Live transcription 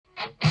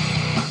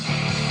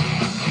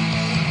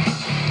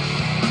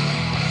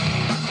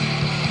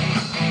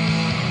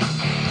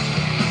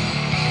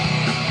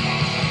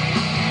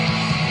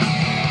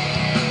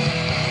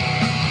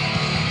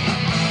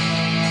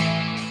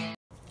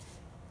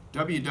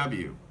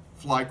WW,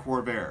 Fly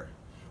Corvair.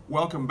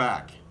 Welcome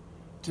back.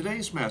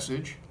 Today's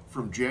message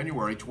from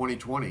January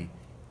 2020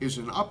 is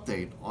an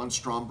update on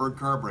Stromberg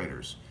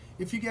carburetors.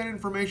 If you get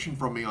information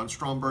from me on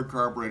Stromberg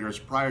carburetors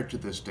prior to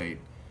this date,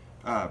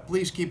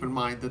 please keep in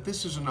mind that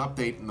this is an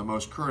update in the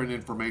most current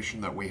information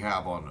that we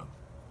have on them.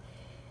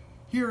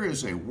 Here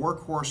is a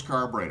workhorse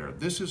carburetor.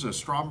 This is a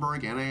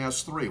Stromberg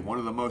NAS3, one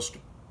of the most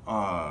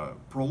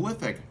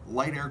prolific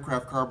light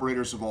aircraft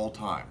carburetors of all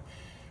time.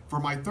 For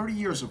my 30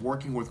 years of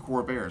working with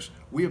Corvairs,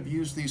 we have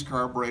used these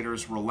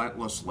carburetors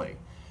relentlessly,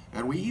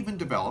 and we even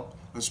developed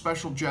a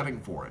special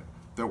jetting for it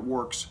that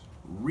works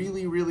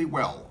really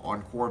well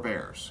on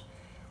Corvairs.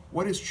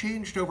 What has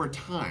changed over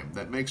time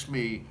that makes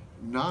me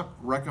not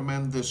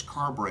recommend this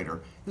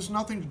carburetor has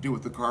nothing to do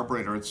with the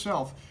carburetor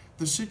itself.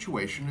 The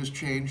situation has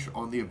changed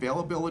on the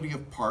availability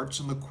of parts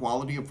and the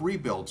quality of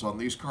rebuilds on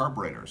these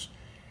carburetors.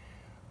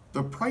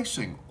 The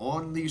pricing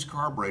on these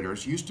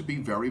carburetors used to be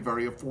very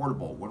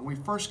affordable. When we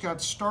first got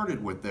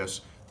started with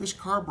this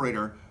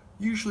carburetor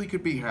usually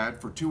could be had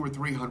for $200 or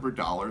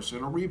 $300,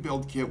 and a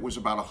rebuild kit was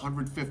about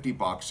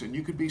 $150, and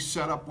you could be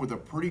set up with a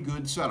pretty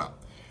good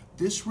setup.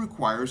 This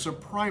requires a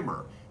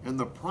primer, and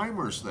the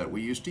primers that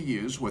we used to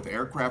use with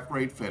aircraft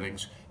grade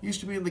fittings used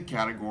to be in the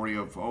category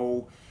of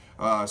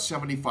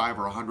 $75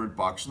 or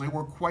 $100, and they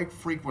were quite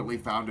frequently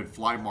found at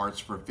fly marts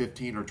for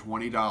 $15 or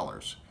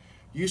 $20.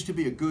 Used to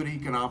be a good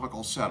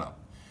economical setup.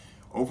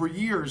 Over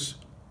years,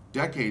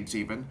 decades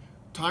even,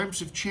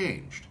 times have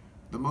changed.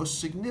 The most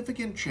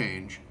significant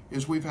change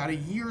is we've had a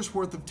year's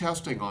worth of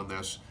testing on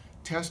this,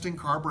 testing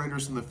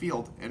carburetors in the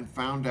field, and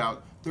found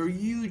out there are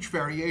huge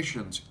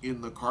variations in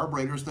the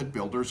carburetors that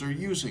builders are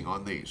using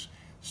on these.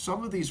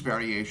 Some of these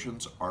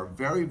variations are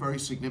very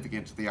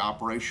significant to the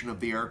operation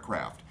of the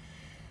aircraft.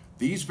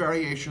 These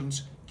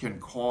variations can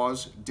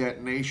cause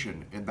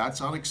detonation, and that's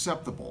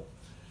unacceptable.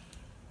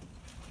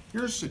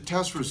 Here's the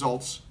test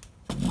results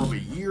from a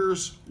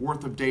year's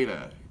worth of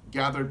data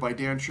gathered by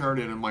Dan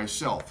Sheridan and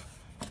myself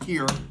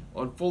here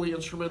on fully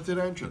instrumented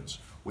engines.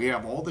 We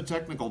have all the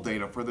technical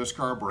data for this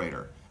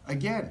carburetor.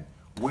 Again,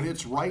 when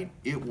it's right,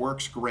 it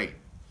works great.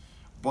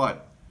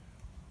 But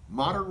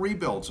modern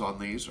rebuilds on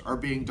these are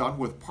being done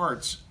with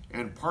parts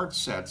and part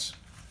sets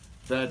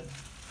that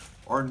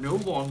are no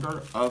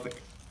longer of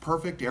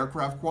perfect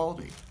aircraft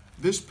quality.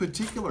 This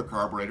particular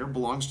carburetor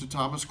belongs to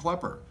Thomas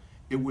Klepper.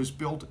 It was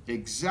built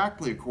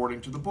exactly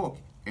according to the book,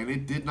 and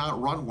it did not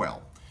run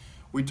well.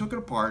 We took it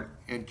apart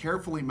and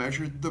carefully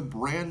measured the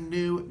brand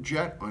new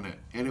jet on it,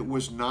 and it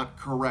was not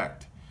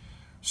correct.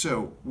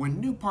 So when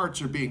new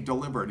parts are being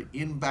delivered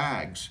in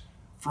bags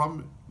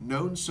from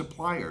known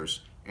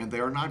suppliers and they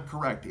are not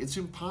correct, it's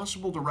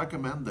impossible to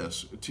recommend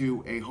this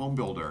to a home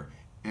builder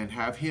and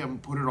have him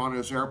put it on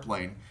his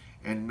airplane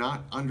and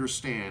not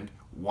understand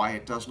why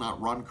it does not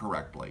run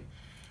correctly.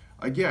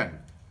 Again,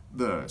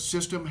 the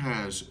system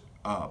has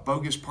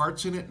bogus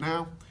parts in it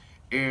now,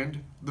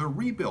 and the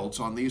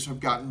rebuilds on these have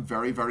gotten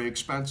very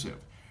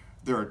expensive.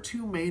 There are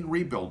two main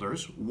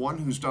rebuilders, one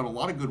who's done a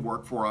lot of good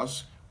work for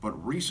us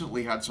but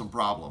recently had some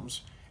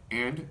problems,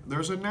 and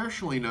there's a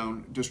nationally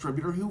known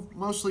distributor who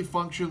mostly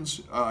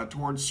functions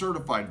towards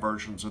certified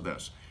versions of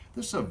this.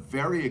 This is a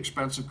very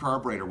expensive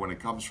carburetor when it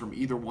comes from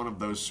either one of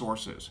those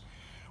sources.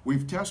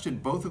 We've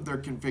tested both of their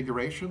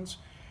configurations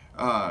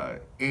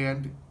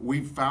and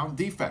we've found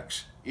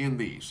defects in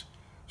these.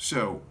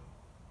 So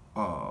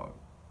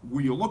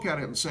will you look at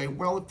it and say,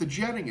 well, if the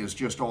jetting is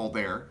just all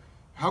there,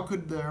 how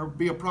could there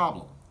be a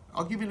problem?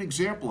 I'll give you an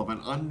example of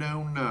an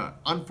unknown,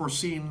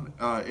 unforeseen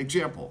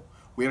example.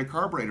 We had a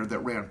carburetor that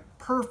ran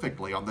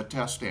perfectly on the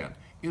test stand,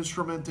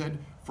 instrumented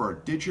for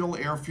digital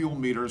air fuel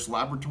meters,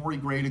 laboratory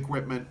grade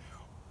equipment,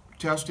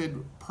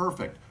 tested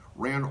perfect,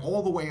 ran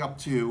all the way up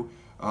to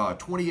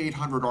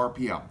 2,800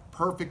 RPM,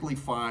 perfectly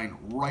fine,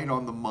 right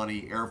on the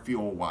money air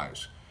fuel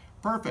wise.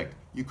 Perfect.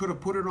 You could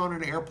have put it on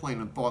an airplane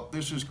and thought,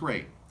 this is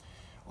great.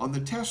 On the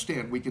test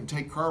stand, we can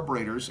take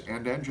carburetors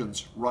and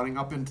engines running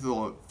up into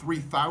the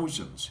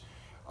 3,000s.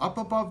 Up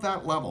above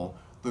that level,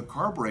 the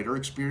carburetor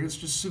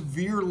experienced a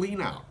severe lean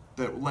out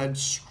that led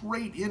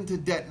straight into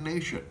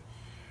detonation.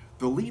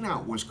 The lean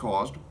out was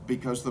caused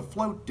because the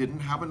float didn't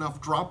have enough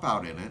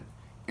dropout in it,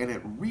 and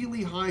at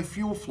really high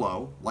fuel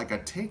flow, like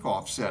a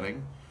takeoff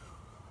setting,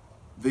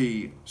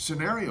 the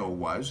scenario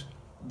was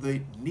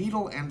the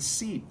needle and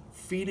seat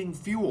feeding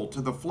fuel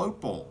to the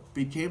float bowl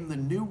became the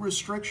new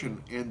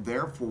restriction and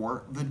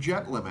therefore the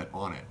jet limit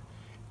on it.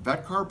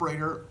 That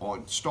carburetor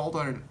installed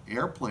on an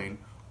airplane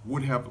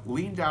would have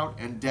leaned out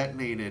and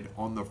detonated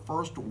on the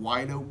first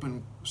wide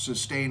open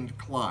sustained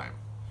climb.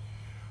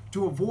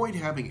 To avoid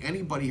having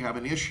anybody have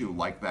an issue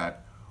like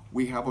that,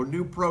 we have a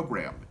new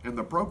program, and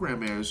the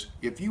program is,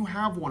 if you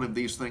have one of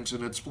these things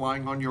and it's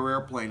flying on your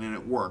airplane and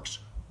it works,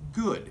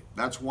 good.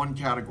 That's one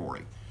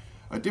category.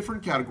 A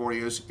different category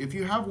is if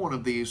you have one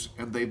of these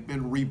and they've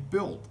been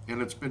rebuilt,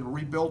 and it's been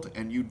rebuilt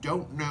and you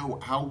don't know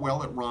how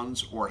well it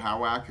runs or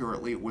how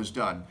accurately it was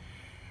done.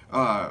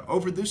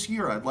 Over this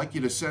year, I'd like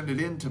you to send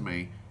it in to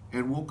me,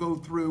 and we'll go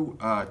through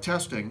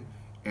testing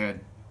and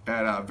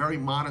at a very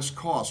modest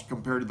cost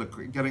compared to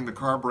getting the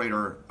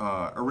carburetor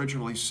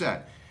originally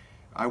set.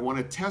 I want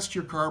to test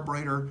your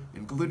carburetor,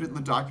 include it in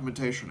the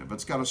documentation. If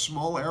it's got a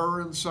small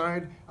error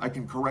inside, I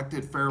can correct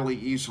it fairly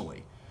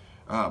easily.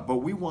 But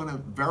we want to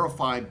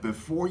verify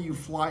before you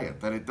fly it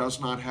that it does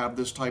not have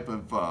this type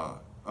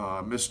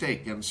of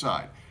mistake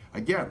inside.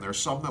 Again, there's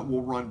some that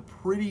will run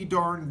pretty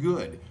darn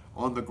good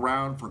on the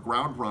ground for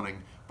ground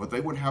running, but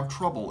they would have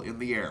trouble in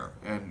the air.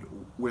 And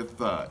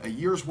with a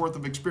year's worth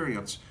of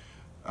experience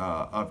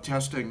of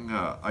testing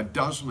a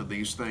dozen of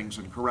these things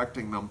and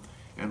correcting them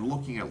and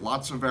looking at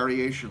lots of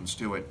variations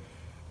to it,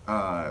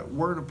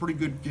 we're in a pretty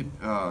good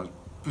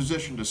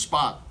position to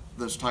spot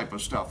this type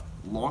of stuff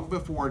long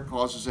before it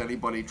causes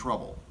anybody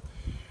trouble.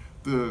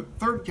 The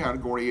third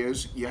category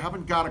is you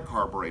haven't got a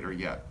carburetor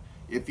yet.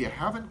 If you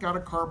haven't got a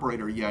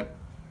carburetor yet,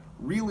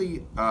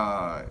 really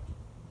I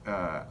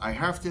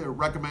have to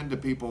recommend to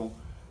people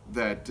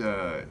that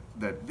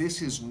that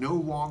this is no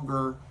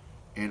longer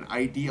an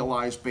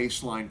idealized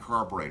baseline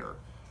carburetor.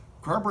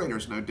 Carburetor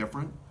is no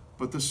different,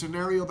 but the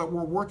scenario that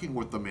we're working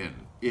with them in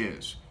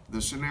is, the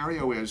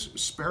scenario is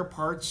spare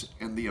parts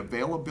and the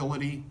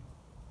availability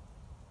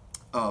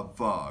of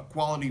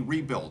quality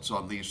rebuilds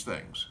on these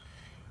things.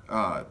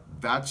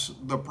 That's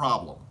the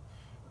problem.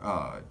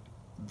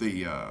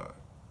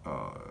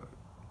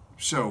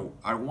 So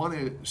I want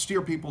to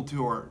steer people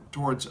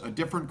towards a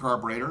different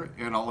carburetor,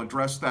 and I'll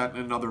address that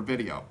in another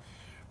video.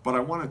 But I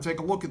want to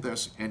take a look at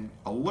this and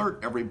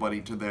alert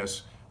everybody to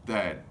this,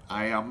 that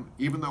I am,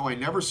 even though I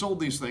never sold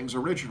these things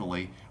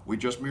originally, we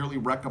just merely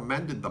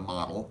recommended the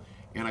model,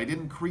 and I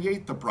didn't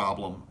create the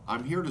problem.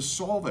 I'm here to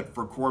solve it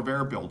for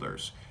Corvair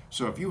builders.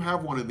 So if you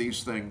have one of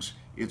these things,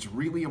 it's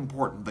really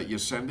important that you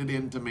send it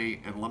in to me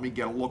and let me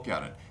get a look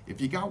at it.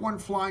 If you got one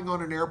flying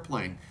on an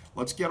airplane,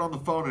 let's get on the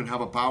phone and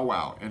have a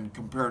powwow and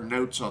compare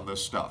notes on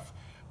this stuff,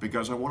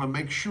 because I want to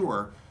make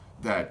sure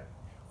that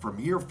from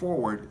here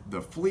forward,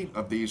 the fleet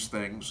of these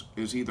things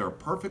is either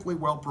perfectly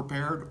well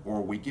prepared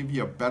or we give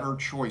you a better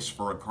choice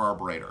for a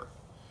carburetor.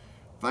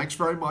 Thanks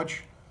very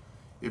much.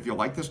 If you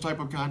like this type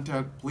of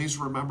content, please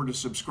remember to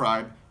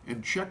subscribe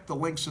and check the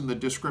links in the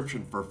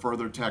description for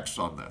further texts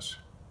on this.